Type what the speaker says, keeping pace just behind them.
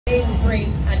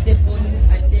Prince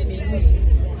Ademiluyi,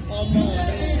 Omo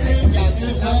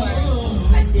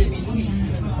Ademiluyi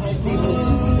of the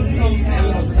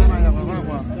compound of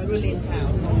the ruling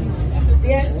house.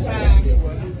 Dear sir,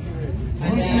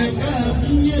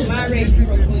 marriage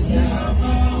proposal.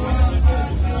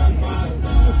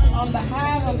 On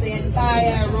behalf of the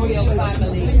entire royal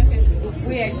family,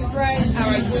 we express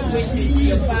our good wishes to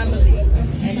your family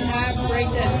and have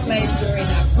greatest pleasure in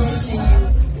approaching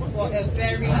you for a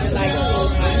very delightful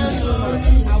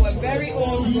matter. Our very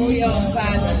own royal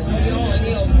father, the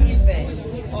Ooni of Ife,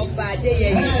 Oba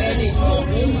Adeyeye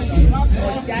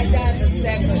Ojaja II,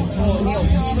 Ooni of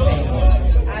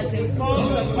Ife, has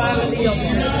informed the family of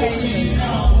his intentions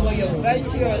for your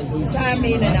virtuous,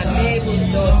 charming, and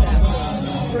amiable daughter,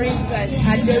 Princess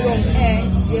Aderonke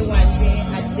Yewande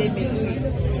Ademuluyi,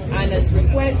 and has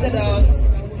requested us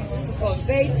to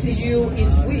convey to you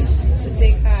his wish to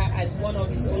take her as one of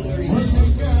his Oloris.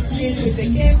 Since we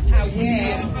became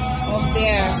aware of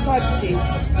their courtship,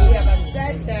 we have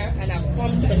assessed her and have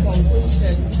come to the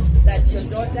conclusion that your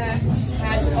daughter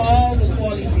has all the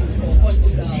qualities for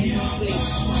conjugal bliss.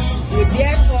 We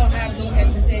therefore have no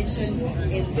hesitation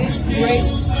in this great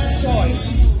choice.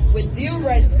 With due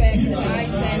respect and high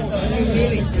sense of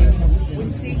humility, we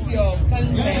seek your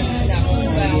consent and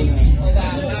approval of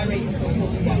our marriage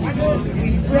proposal. We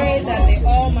pray that the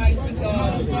Almighty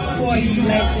God pour his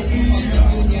blessings on the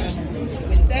union.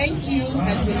 We thank you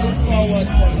as we look forward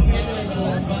for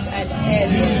favorable and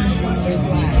earliest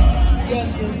reply.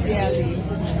 Yours sincerely,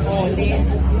 Ooni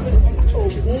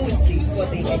for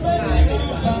the entire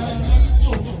family.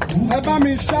 Eba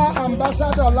Misha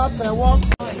Ambassador Latewo.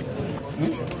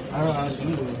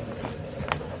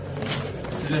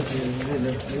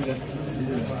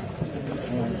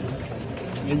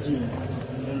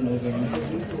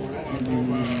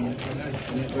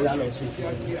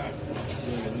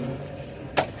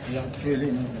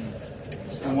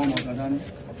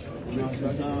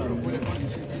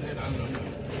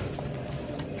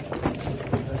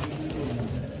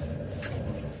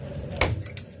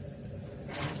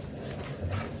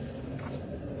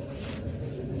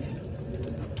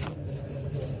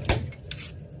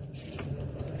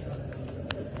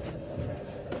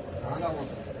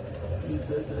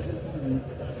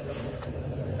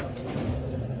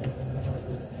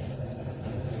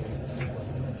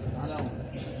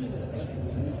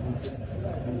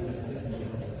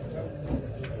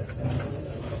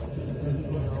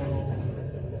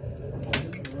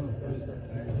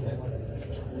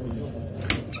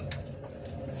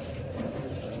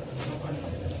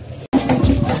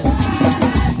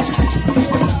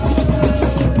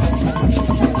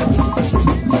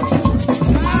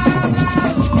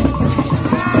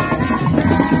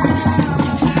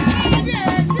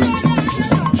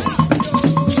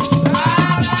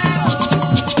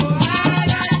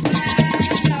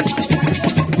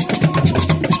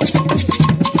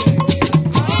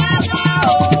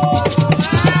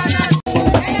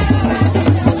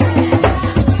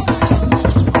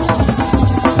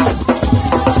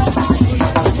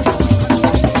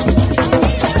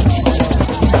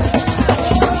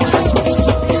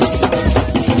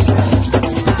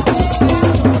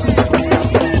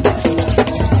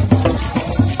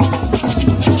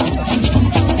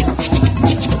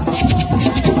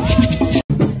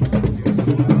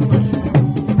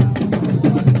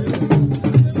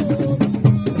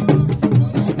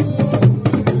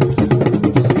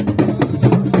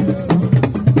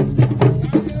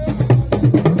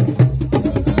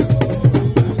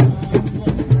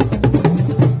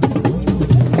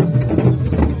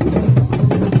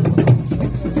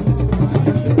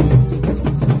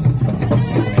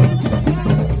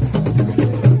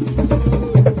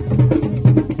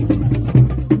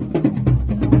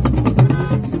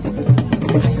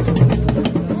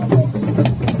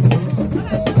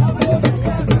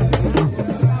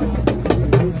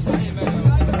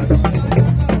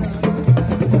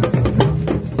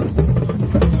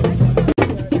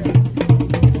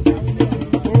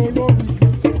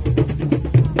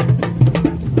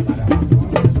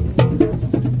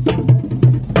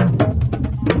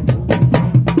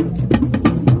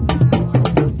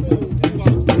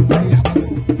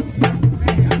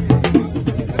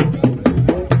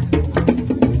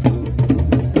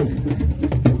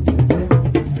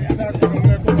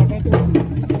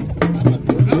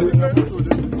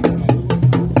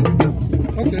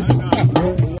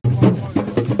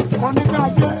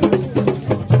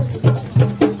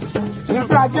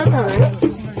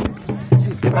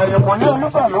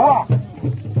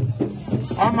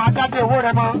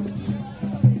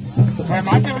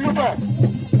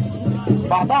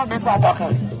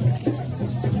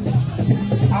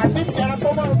 àti ìjẹun tó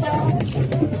máa jẹ́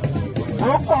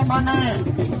ó pọ̀ mọ́ ní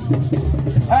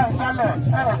ẹ̀ẹ́dẹ́lẹ̀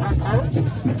ẹ̀ẹ́dẹ́gbẹ́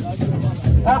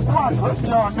ẹkú àtúntì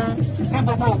ọ̀ní ní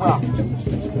gbogbo ìgbà.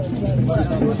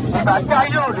 Ìgbà tí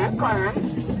ayé ò lè kàn yín.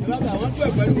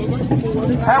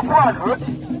 Ẹkú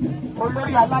àtúntì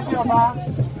olórí aládé ọba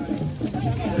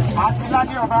àti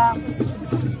ládé ọba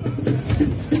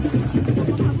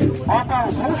ọba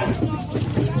òkú.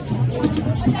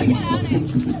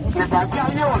 Ìgbà tí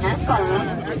ayé ò lè kàn yín.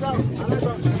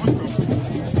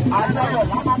 Ayọ̀yọ̀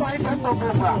máa bá ibẹ̀ gbogbo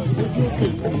ìgbà.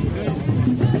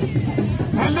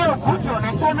 Ilé òkú tí ò ní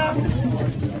gbóná.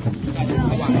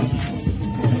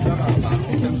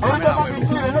 Orí ọmọ mi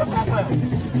kí eré lókùnfẹ̀,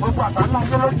 gbogbo àgbáńlá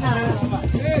ayé ló kéré.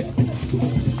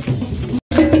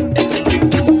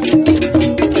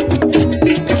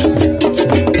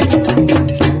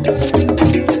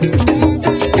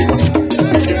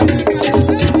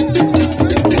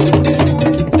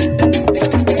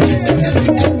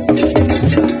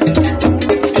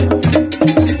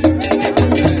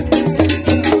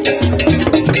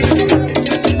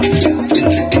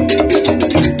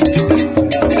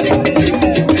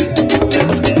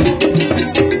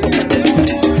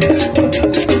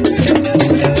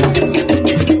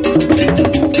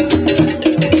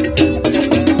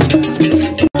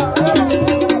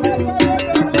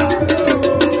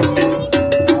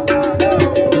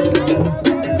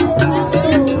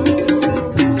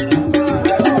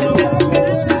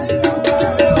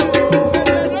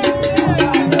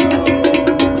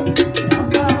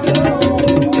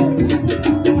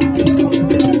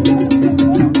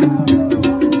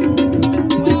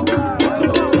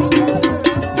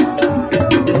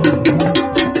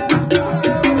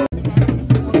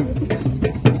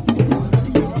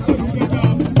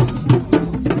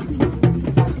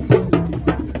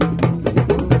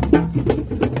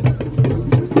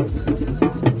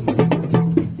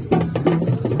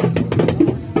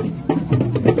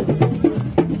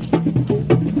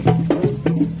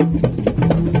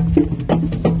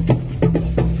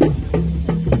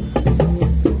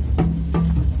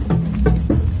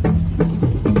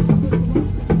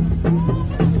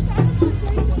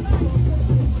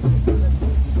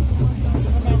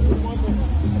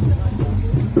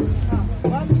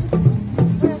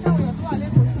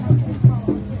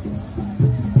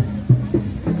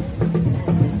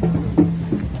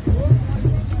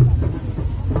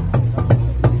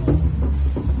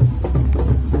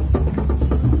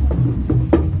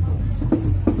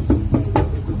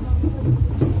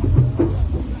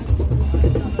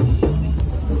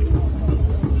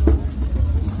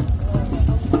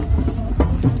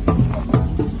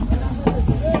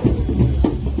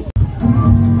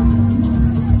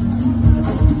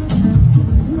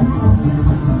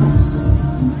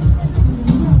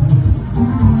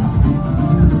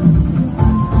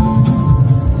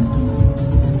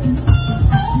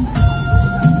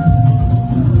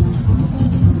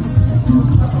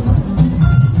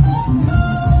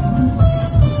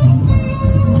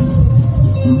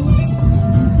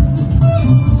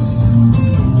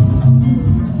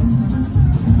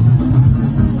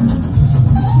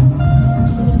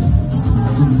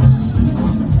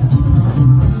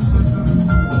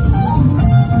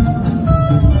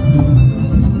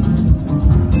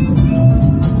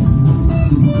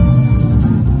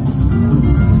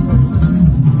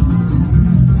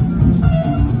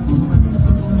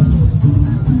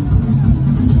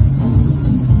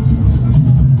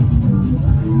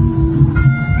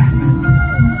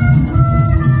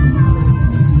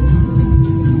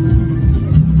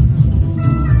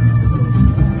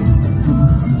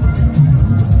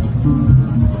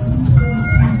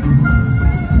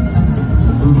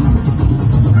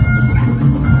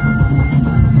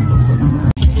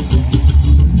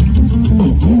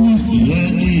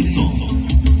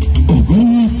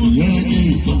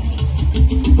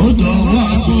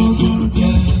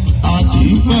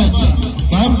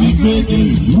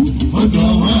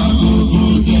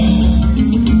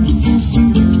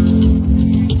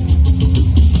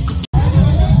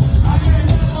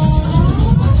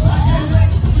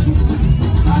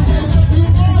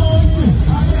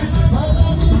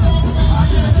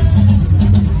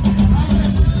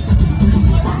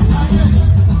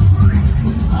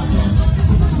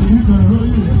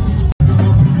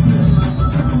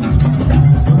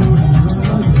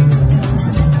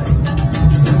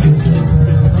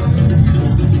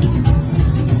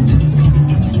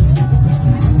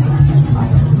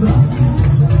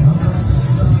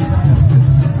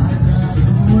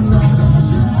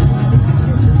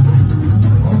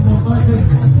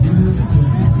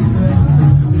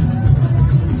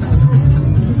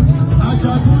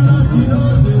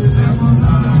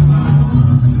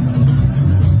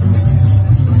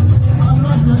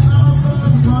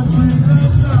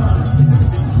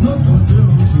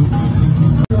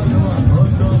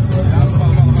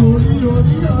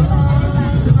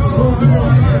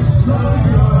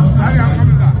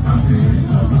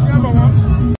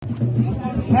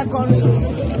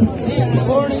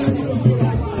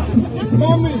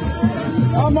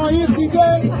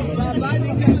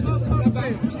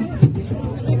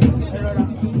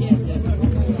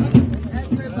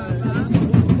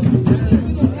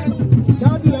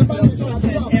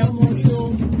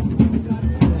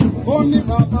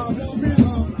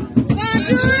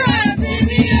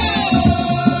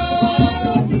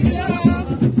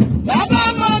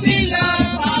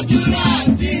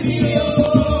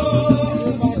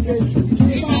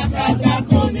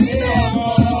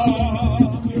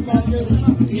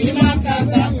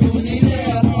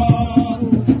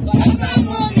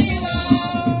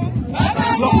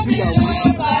 ìyàwó.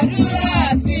 Fàdúrà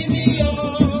sí mi o.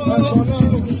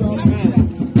 Ọlọ́run sọ mí.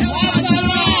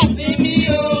 Fàdúrà sí mi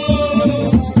o.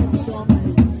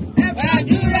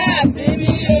 Fàdúrà sí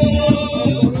mi o.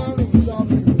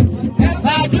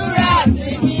 Fàdúrà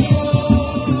sí mi o.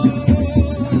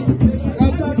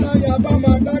 Kátàkárà bá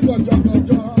máa dá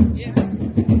gọ̀jọ̀gọ̀jọ̀.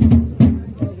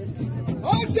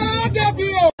 Ó ṣe é débi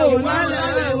o.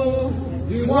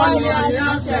 Ìwọ ni àyà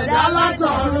ṣẹ̀dá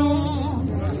látọ̀run.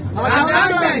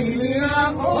 Àdágbẹ̀yìn nìran,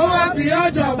 ó wá fi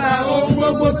ọjọba ohun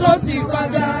gbogbo tó ti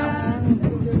kọjá.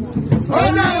 Ó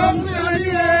dára fún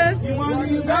oríire, ìwọ̀n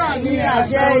ní báà ní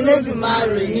àṣẹ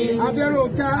Olódùmarè ní.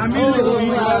 Adérónkẹ́ Ademuluyi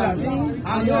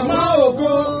àyọ̀mọ́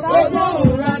ògo tó gbóhùn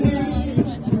rẹ̀ ní.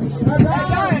 Ẹ̀dá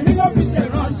ẹ̀mí ló fi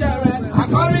ṣèránṣẹ́ rẹ̀.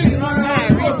 Àkọ́rí ìrora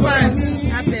ẹ̀rí fún ẹ̀mí.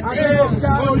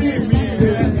 Adérónkẹ́ orí mi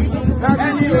rẹ̀.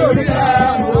 Ẹni lórí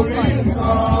ẹ̀ orí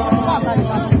nǹkan.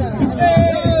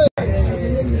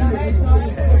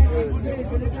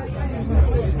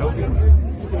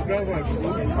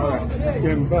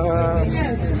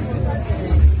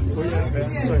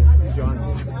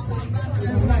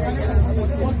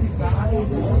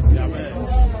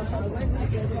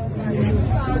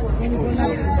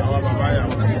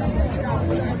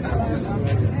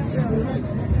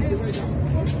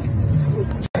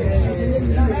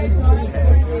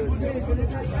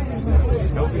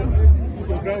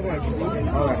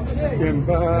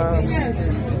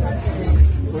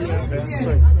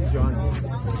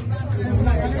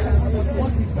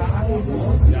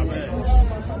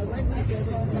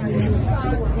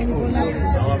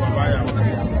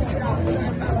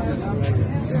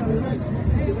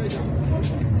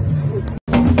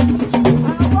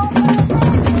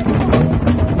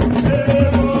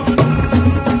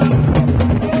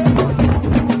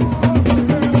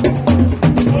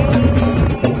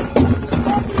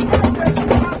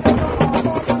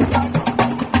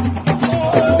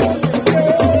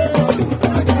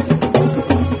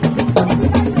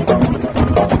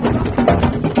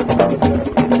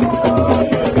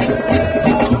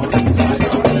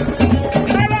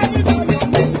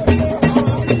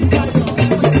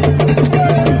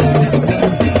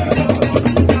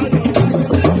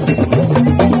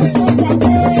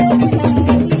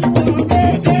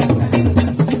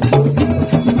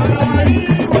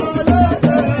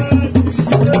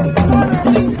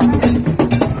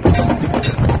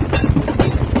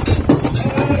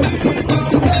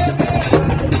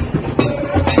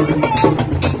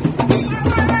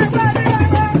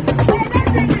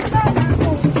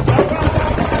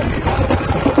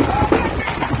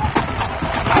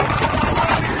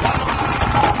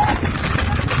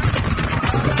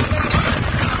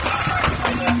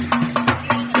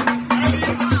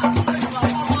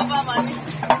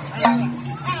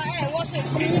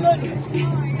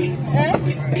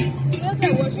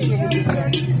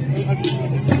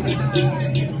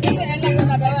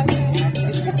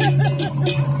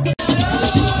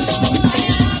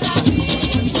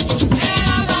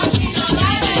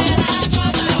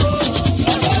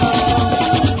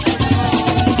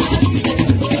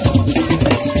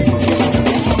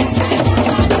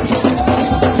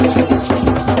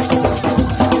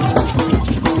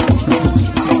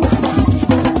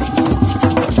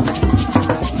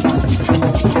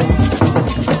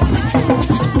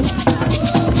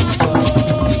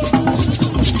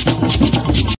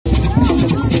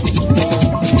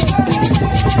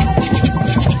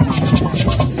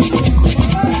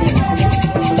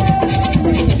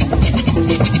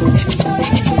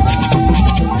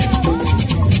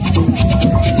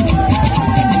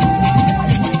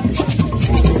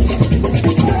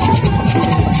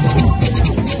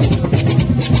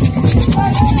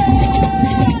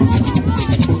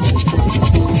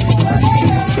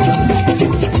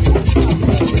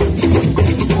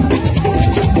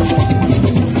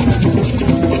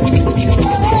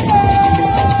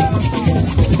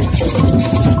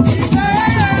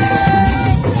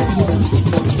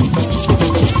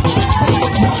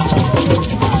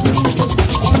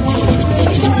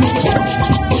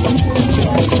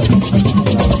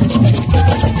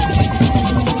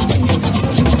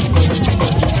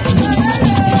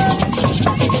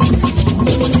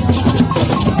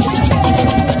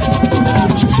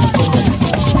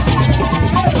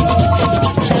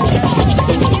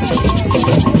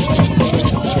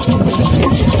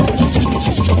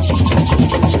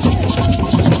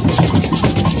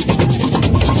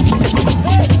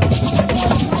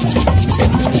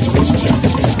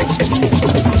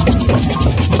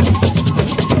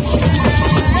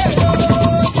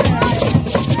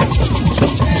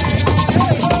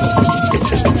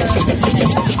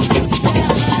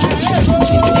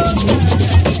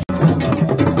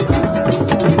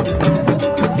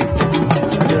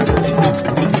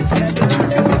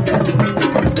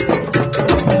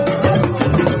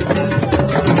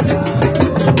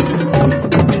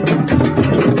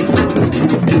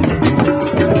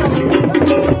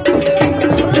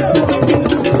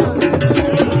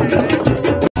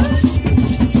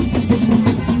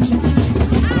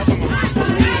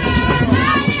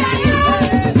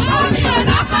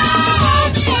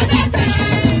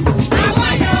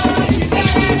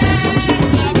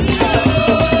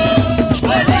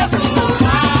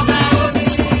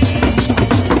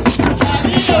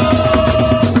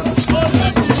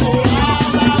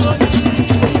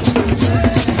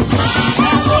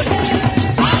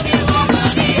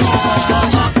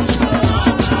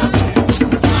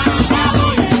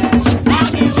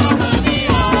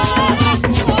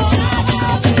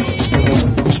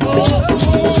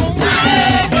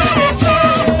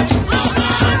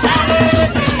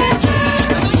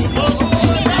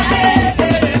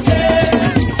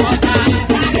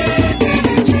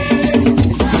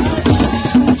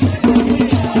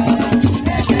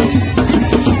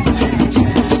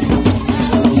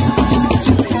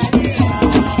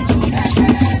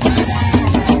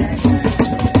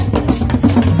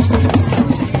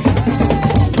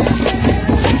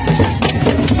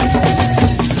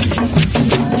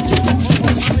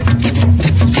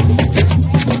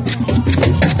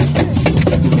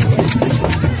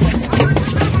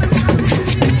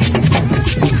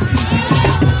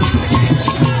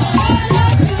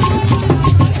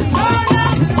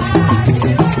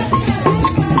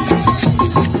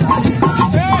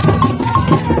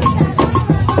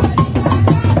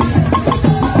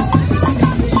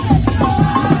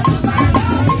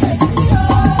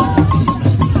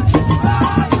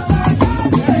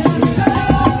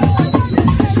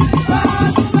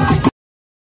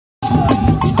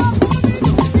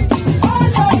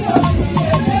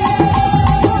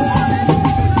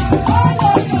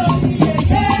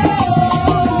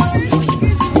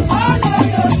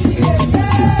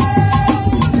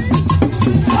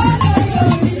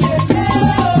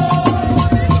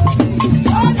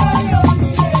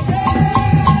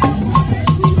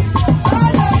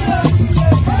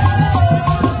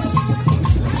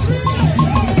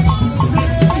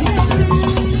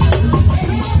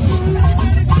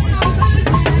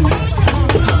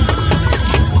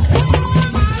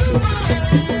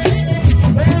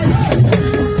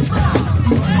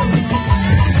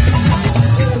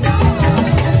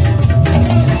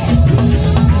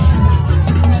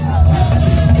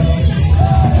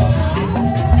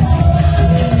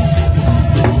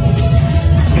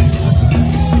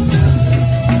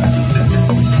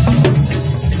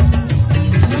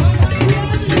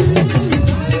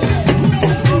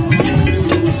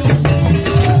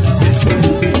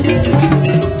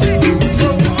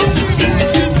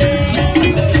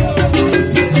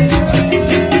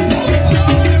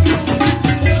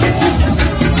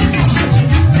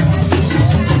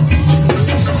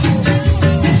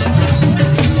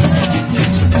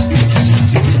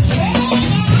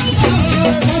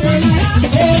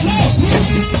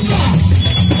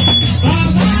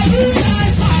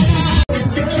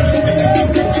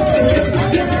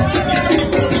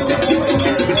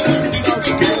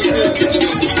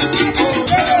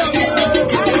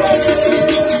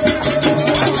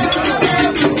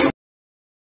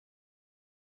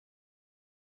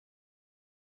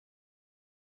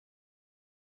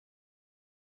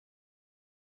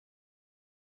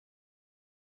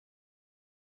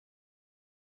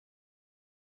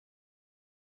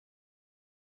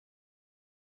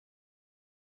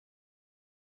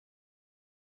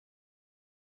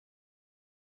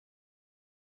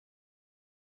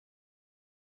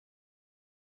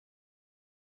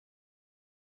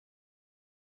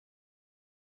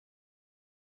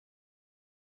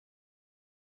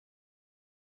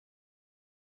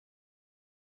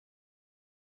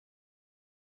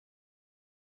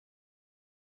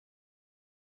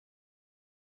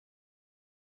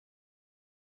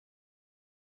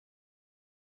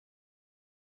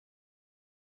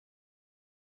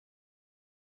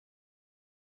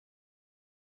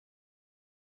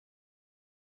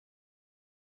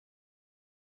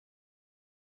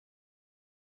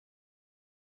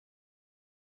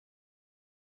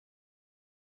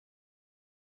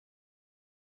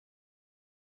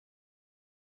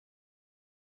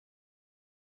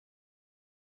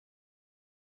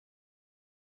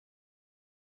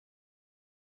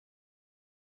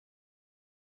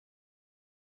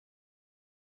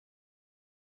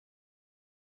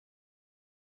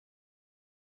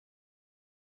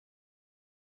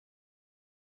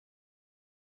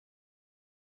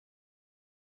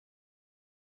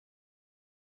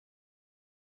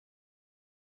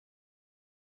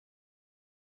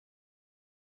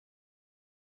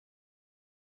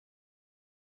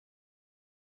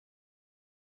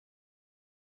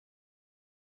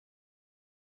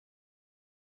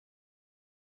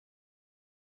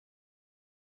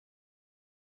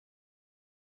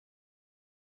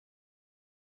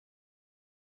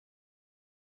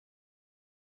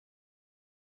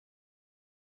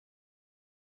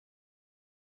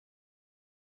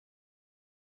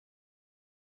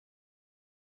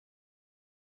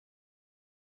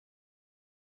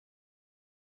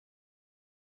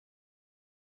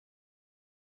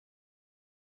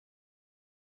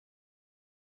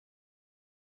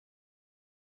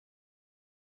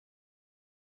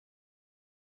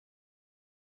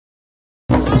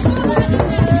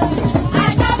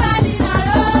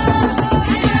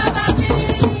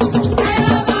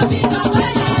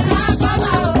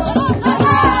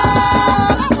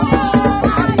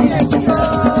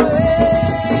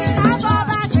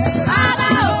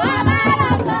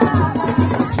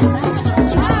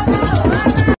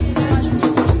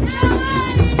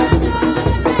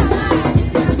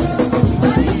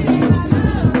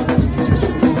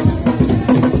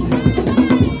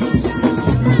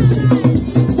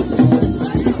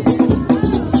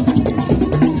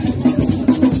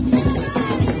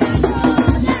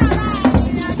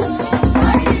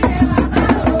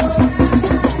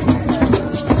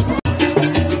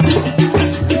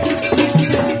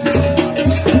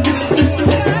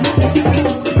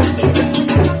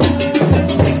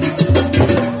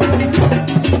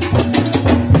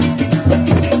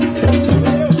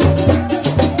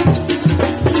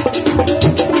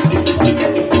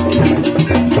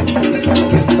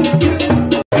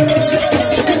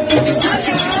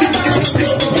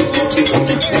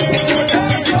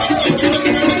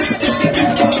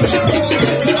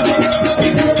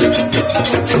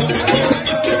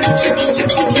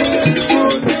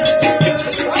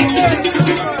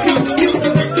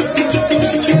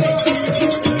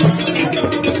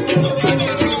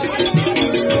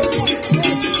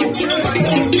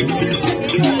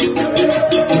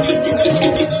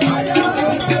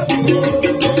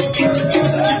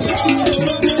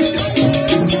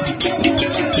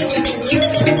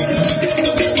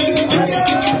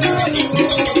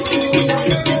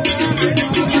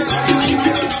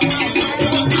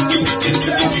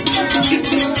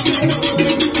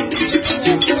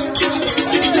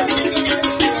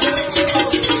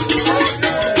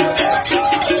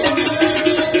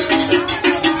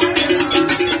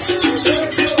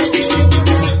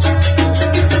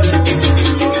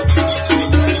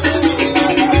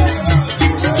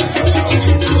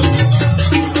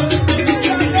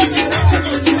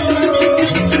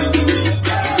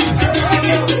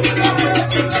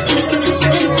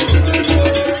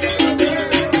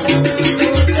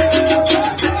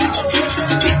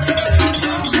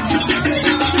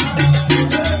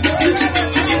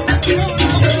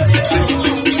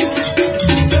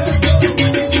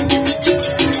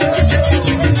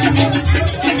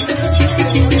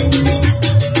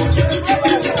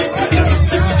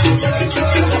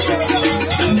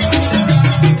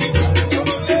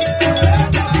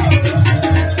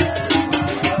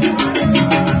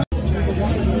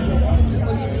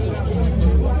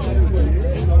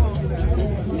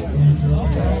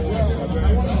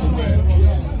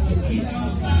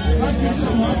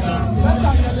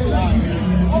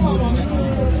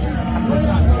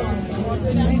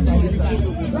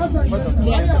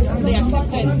 The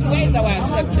acceptance. Where is our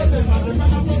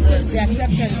acceptance? The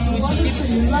acceptance. We should give it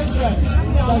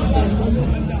to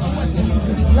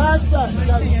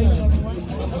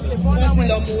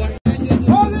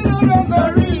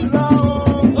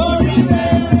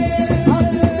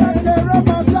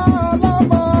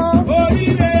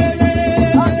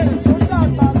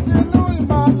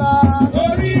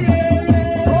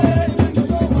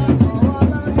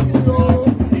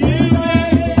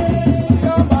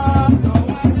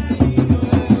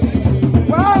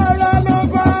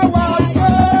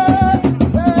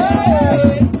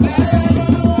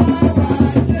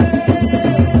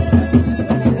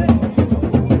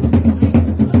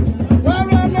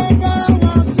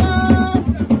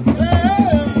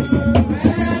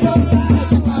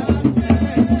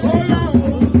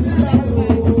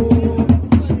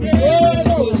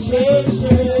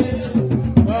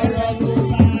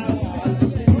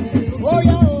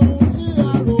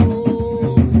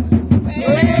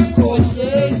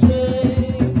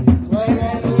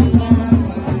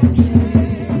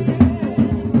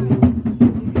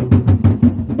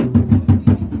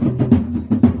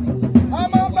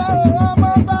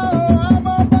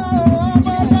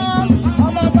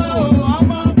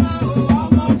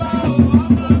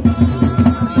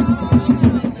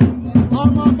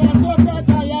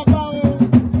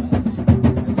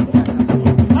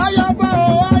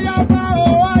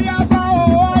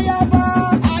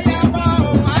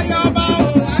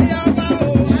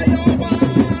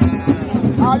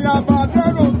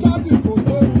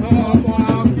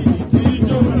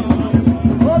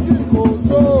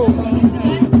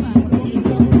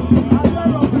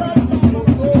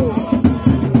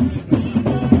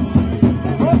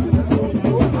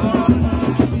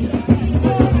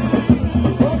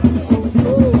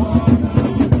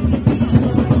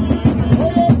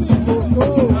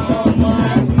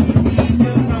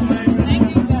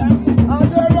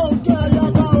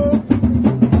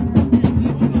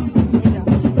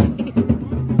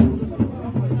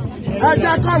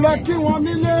Kí wọ́n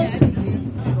nílé.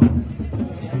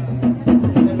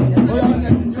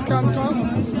 You can come.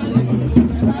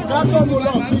 Dátọ́ mo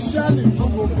lọ officially fún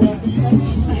gbogbo ẹbí.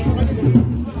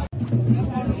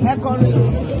 Ẹ kọrin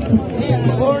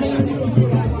orin.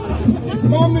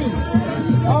 Mọ́mì,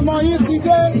 ọmọ yín ti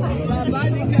dé.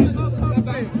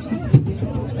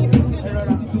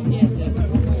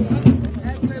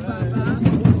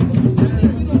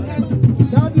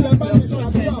 Dádì ẹ bá mi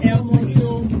ṣàdúrà fún ọmọ yín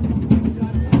o.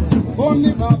 Ó ní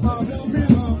bàbá mú mi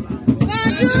lọ.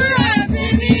 Fàdúrà sí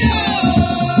mi o.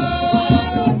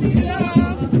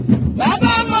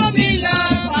 Bàbá mú mi lọ.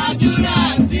 Fàdúrà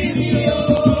sí mi o.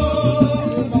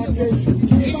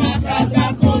 Ìmàkàgbà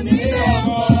kò nílé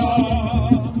ọmọ.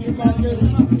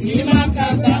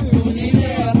 Ìmàkàgbà kò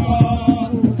nílé ọmọ.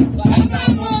 Bàbá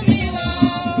mú mi lọ.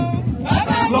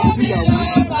 Bàbá mú mi lọ.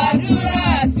 Fàdúrà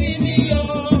sí mi o.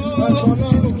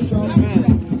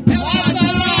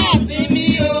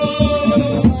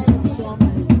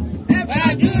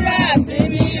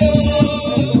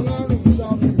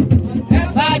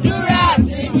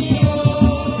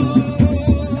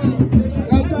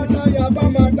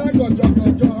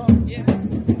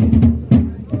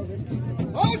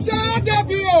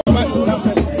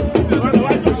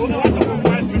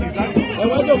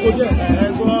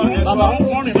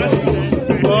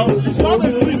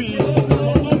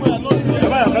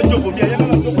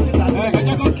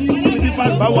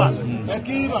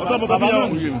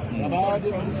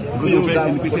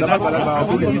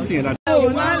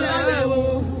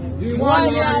 Ìwọ́n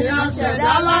ni àyà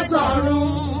ṣẹ̀dá látọ̀run.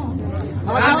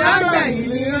 Àdágbẹ̀yìn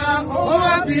nìran, ó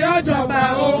wá fi ọjọba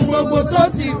ohun gbogbo tó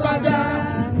ti kọjá.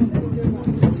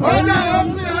 Ó dára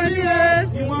fún oríire,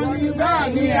 ìwọ́n ni báà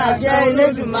ní àṣẹ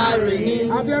Olódùmarè ní.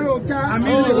 Adérónkẹ́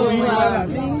Ademuluyi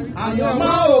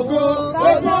àyọ̀mọ́ ògo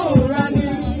ó gbóhùn rẹ̀ ní.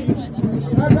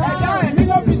 Ẹ̀dá ẹ̀mí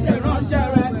ló fi ṣèrànṣẹ́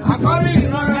rẹ̀. Àkọ́rí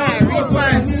ìrànra ẹ̀rí fún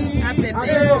ẹ̀mí.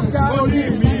 Adérónkẹ́ orí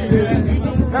mi rẹ̀.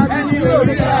 Ẹni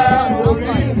orí ẹ̀ orí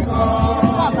nǹkan.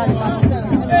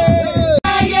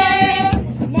 Ayé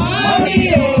mọ́rí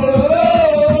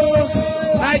ooo,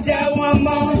 ajẹ́ wọn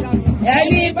mọ́.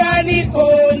 Ẹni bá ní kò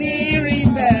ní rí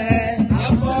bẹ́ẹ̀.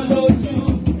 Àfọlójú,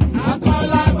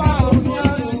 àkọlápá òfin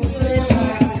ọ̀hún ṣe wà.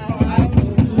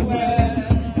 Àkùnfùwẹ̀.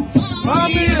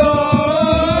 Mọ́mí ooo,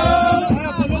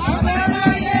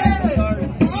 ọ̀bẹ̀rẹ̀yẹ.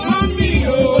 Mọ́mí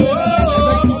ooo.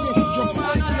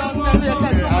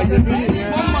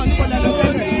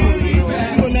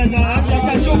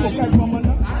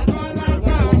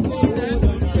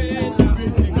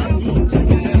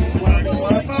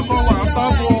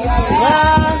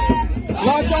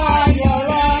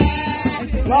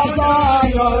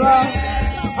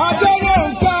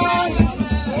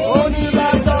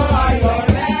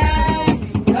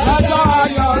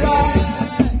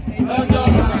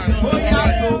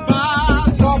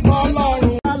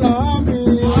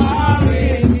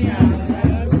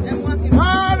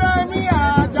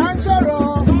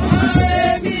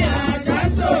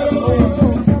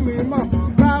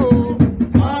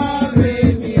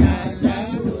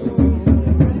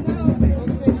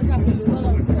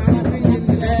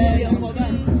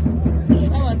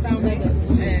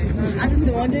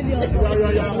 Thank you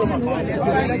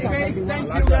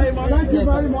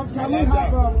very much. Can we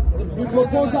have the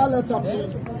proposal letter,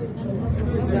 please?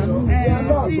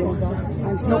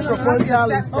 No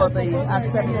proposal is for the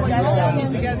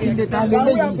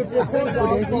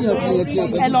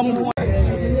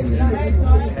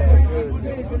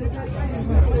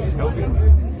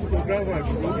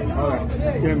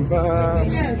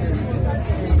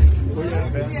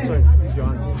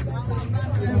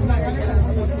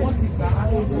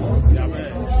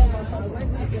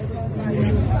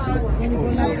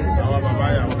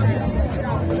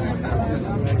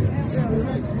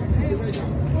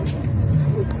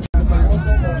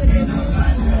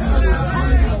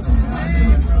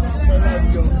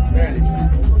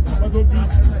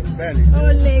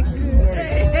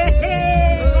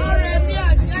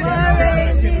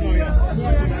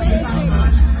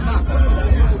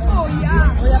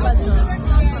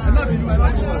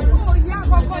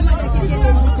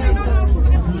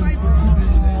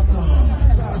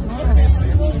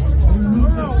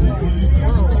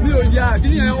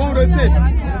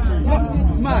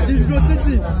Man, he's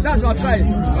rotating. That's what I tried.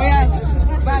 Oh,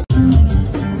 yes. Back.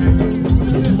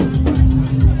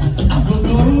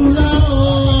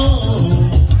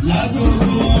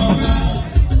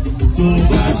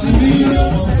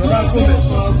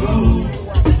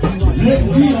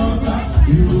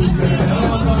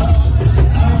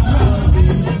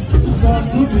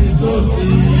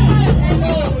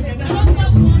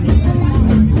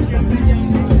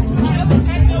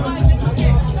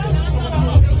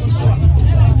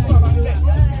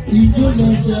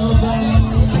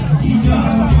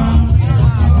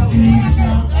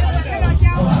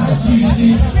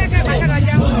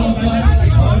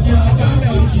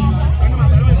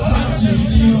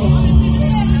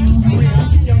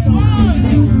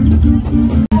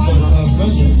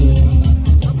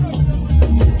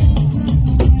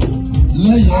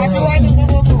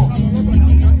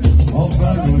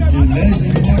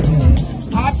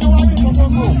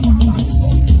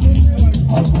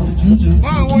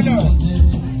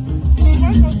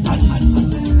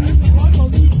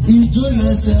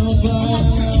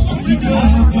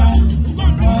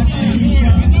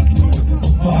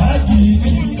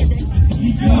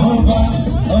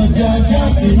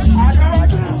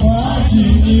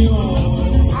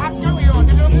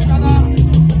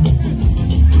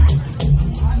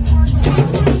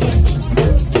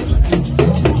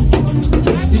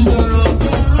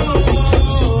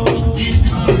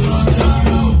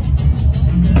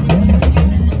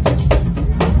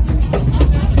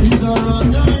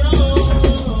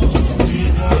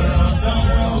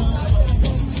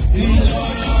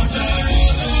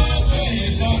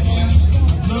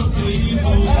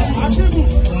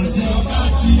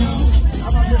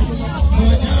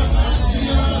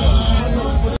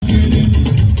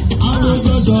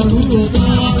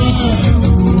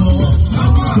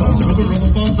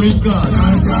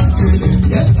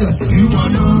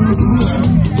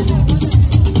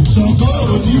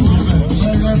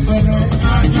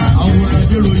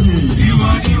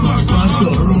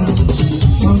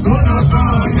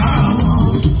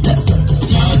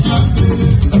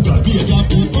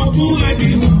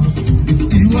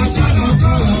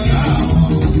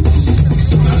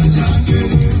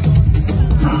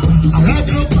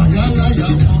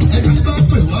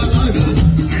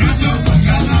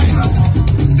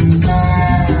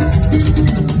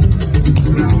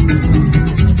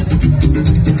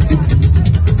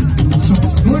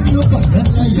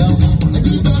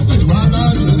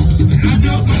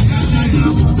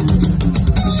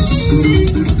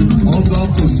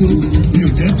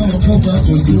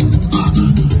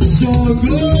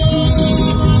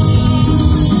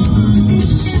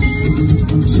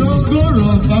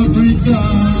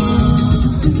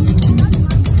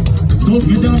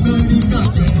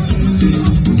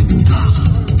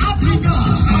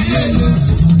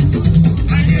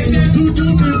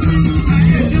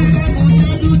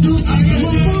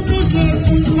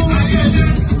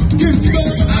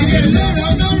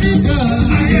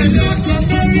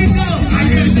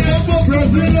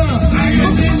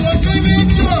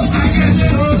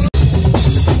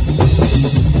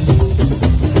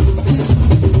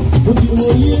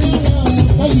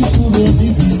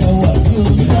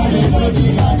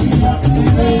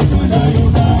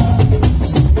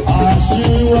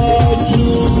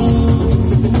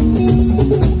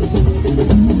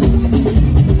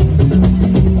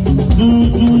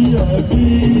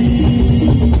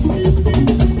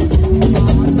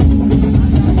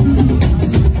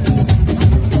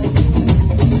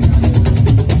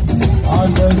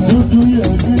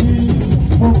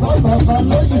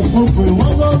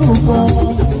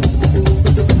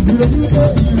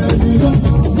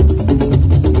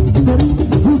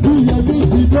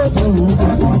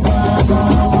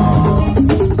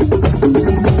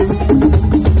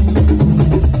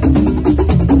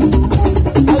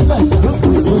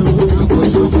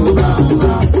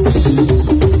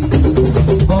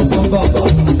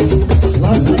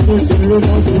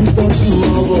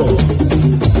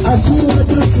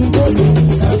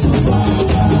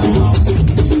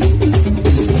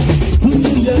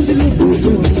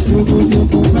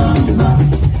 ṣùkùṣùkù náà.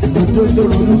 Òjòjò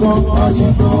olùkọ́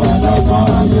ọ̀ṣìkò ẹlọ́gbọ́n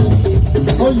ayé.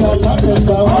 Ó yà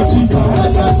lákẹ̀sà wọ́n ti sọ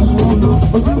ẹ̀dá tí wọ́n lò.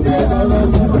 Ojúkẹ́ ọ̀rọ̀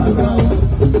ti bàbá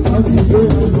wọ́n ti gbé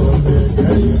ọ̀rọ̀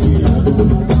ẹ̀yìn ìyàwó.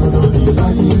 Ọ̀rọ̀ ní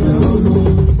láyé rẹ̀ olú.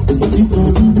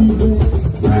 Nítorí wípé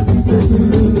láti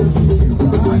kékeré ló ti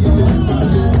ṣùgbọ́n ayé ẹ̀ka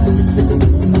rẹ̀.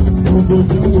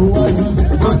 Òjòjò wáyé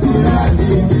wọ́n ti rà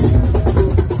níbi.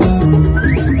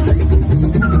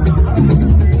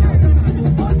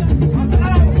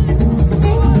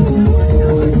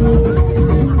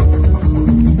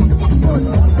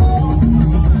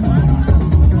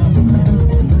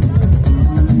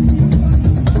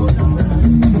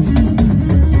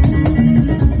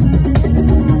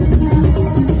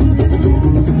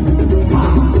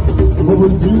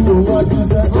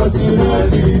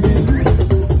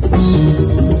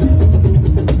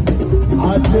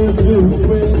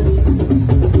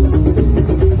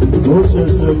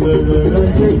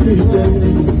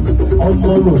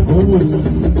 Ọmọ lòkòwò sí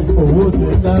owó ti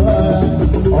dára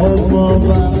ọmọ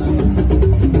ọba.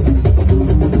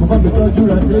 Bàbá mi tọ́jú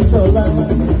ra dé sọ́lá.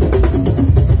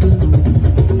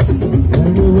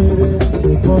 Ẹni wéré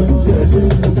nǹkan jẹ̀lé.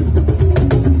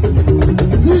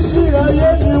 Títí ayé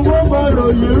ni wọ́n máa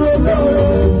ròyìn rólọ́rọ́.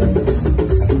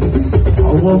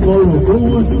 Àwọn ọmọ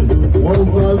lòkòwò sí wọ́n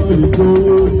máa fi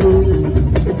gbówó dé.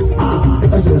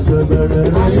 Ẹ̀ṣẹ̀ṣẹ̀ bẹ̀rẹ̀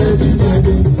ayé jíjẹ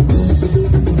ni.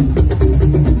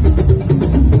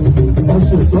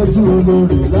 Ṣètọ́jú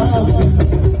olórí láàbù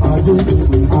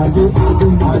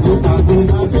adé.